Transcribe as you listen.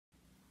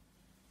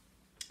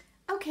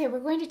Okay,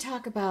 we're going to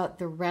talk about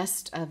the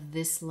rest of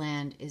This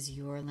Land Is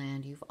Your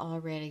Land. You've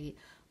already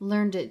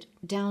learned it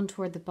down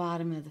toward the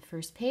bottom of the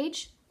first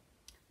page.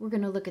 We're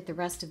going to look at the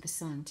rest of the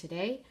song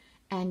today,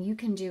 and you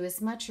can do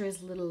as much or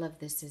as little of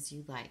this as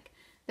you like.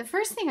 The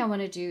first thing I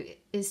want to do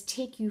is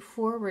take you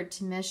forward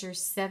to measure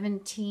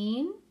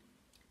 17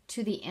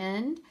 to the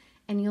end,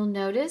 and you'll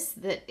notice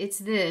that it's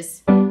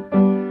this.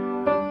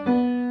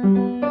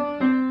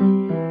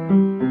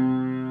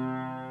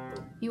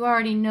 You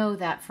already know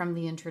that from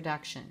the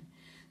introduction.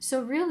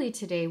 So really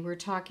today we're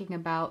talking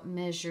about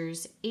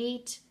measures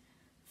 8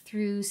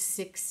 through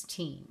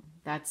 16.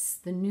 That's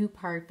the new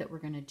part that we're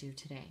going to do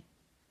today.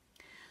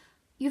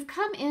 You've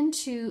come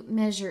into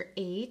measure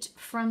 8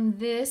 from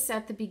this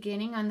at the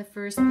beginning on the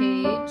first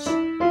page.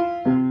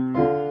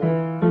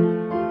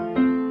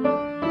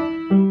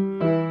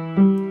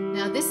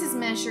 Now this is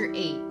measure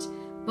 8.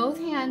 Both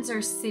hands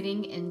are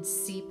sitting in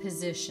C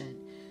position.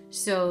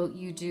 So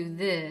you do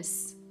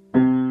this,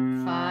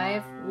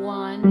 5,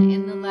 1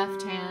 in the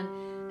left hand,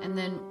 and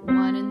then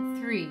 1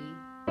 and 3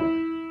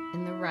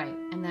 in the right,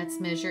 and that's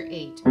measure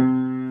 8.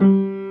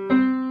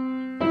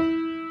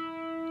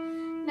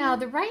 Now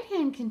the right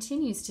hand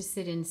continues to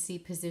sit in C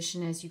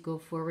position as you go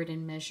forward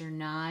in measure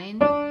 9,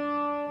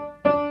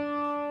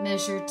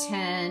 measure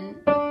 10,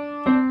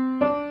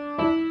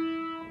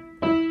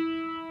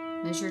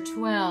 measure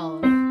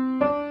 12,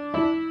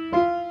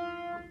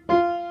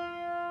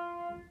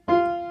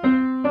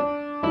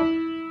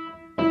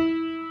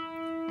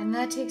 and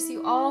that takes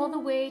you all the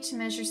way to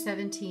measure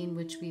 17,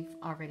 which we've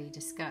already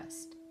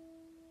discussed.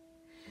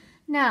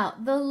 Now,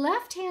 the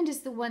left hand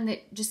is the one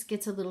that just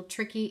gets a little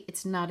tricky.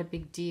 It's not a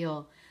big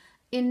deal.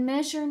 In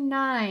measure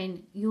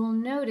 9, you'll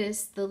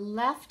notice the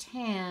left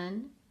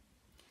hand,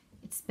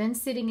 it's been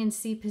sitting in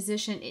C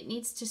position. It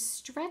needs to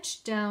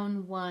stretch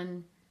down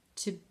 1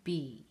 to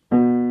B,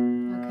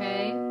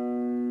 okay?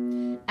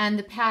 And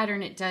the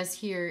pattern it does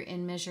here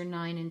in measure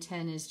 9 and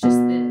 10 is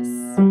just this.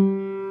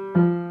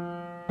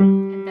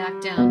 And back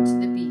down to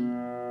the B,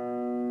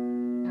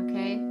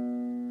 okay?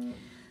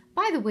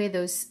 By the way,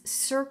 those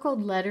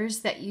circled letters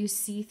that you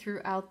see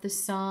throughout the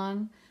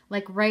song,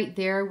 like right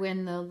there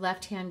when the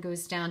left hand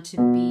goes down to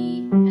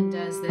B and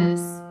does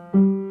this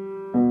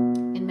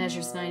in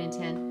measures 9 and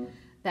 10,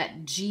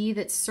 that G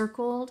that's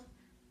circled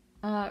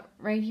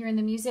right here in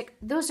the music,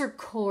 those are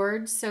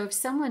chords. So if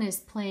someone is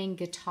playing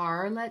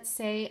guitar, let's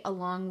say,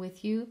 along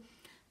with you,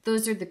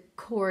 those are the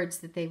chords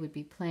that they would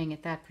be playing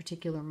at that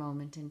particular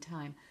moment in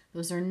time.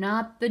 Those are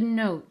not the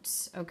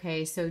notes,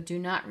 okay? So do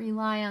not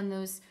rely on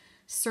those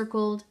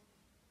circled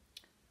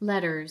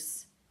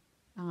letters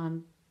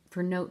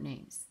for note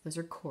names. Those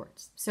are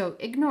chords. So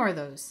ignore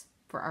those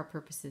for our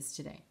purposes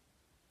today.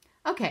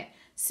 Okay,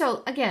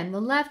 so again,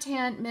 the left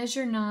hand,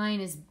 measure 9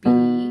 is B,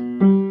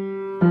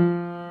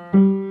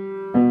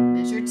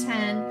 measure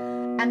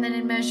 10, and then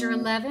in measure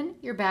 11,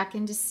 you're back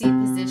into C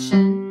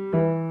position,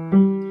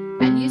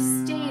 and you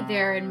stay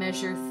there in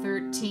measure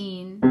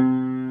 13.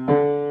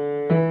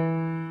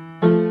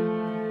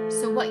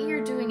 So what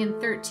you're doing in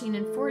 13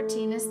 and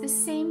 14 is the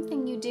same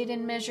thing you did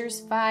in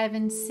measures 5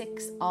 and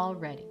 6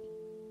 already.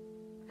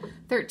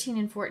 13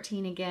 and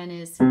 14 again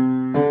is, then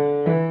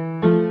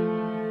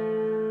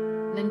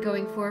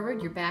going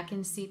forward, you're back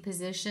in C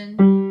position,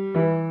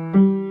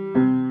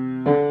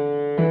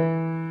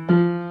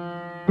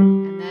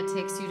 and that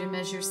takes you to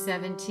measure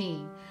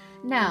 17.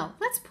 Now,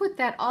 let's put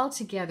that all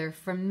together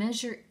from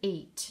measure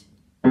 8.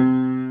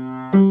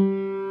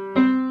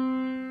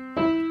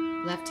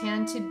 Left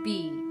hand to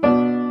B.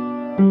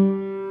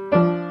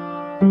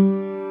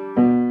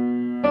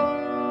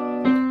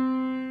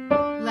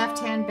 Left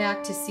hand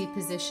back to C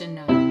position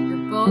now.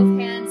 You're both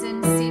hands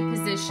in C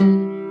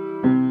position.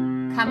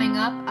 Coming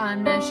up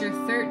on measure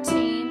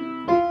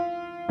 13.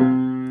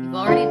 You've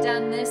already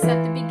done this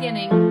at the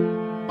beginning.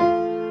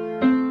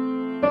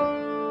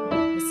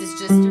 This is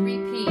just a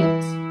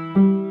repeat.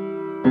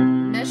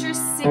 Measure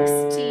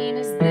 16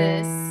 is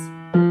this,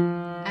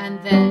 and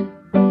then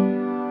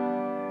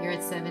you're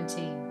at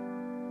 17.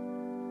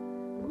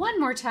 One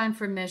more time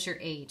for measure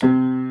 8.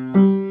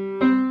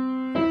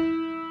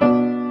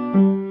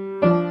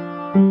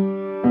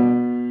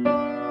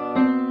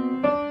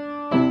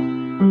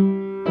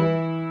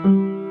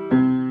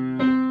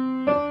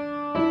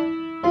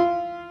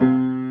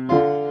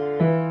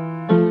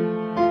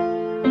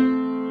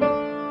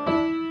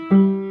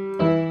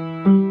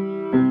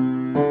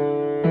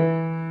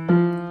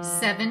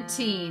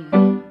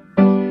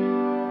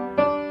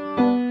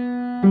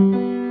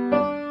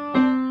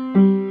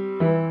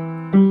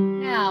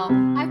 Now,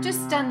 I've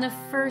just done the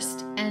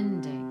first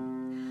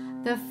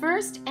ending. The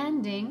first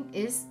ending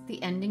is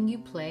the ending you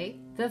play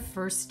the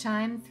first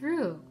time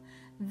through.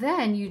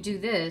 Then you do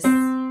this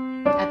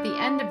at the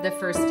end of the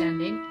first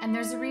ending, and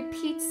there's a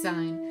repeat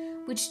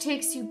sign, which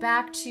takes you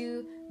back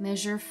to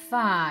measure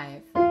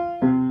 5.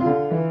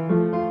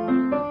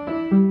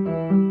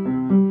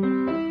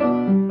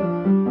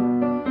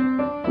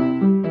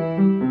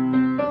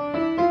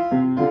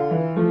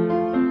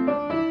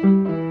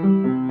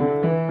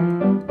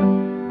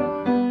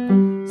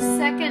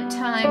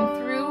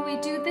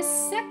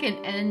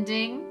 second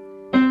ending.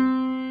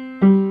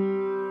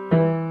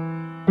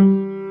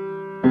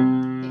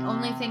 The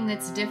only thing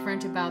that's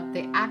different about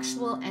the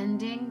actual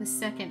ending, the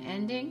second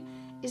ending,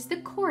 is the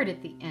chord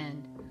at the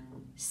end.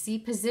 C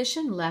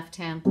position, left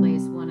hand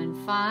plays 1 and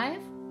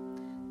 5.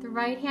 The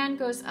right hand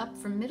goes up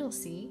from middle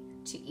C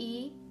to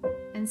E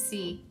and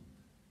C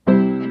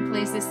and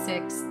plays the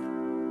 6th.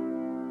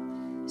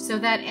 So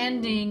that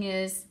ending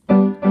is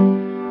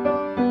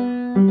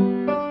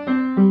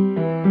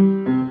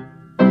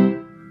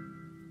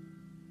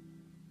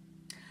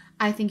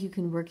I think you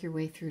can work your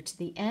way through to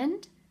the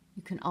end.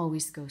 You can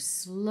always go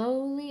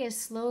slowly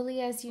as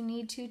you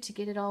need to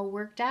get it all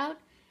worked out,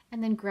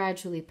 and then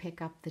gradually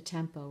pick up the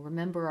tempo.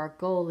 Remember, our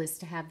goal is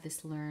to have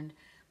this learned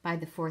by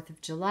the 4th of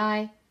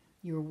July.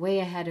 You're way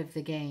ahead of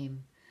the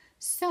game.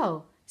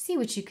 So see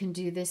what you can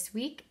do this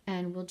week,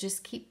 and we'll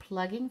just keep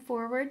plugging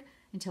forward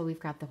until we've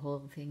got the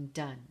whole thing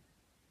done.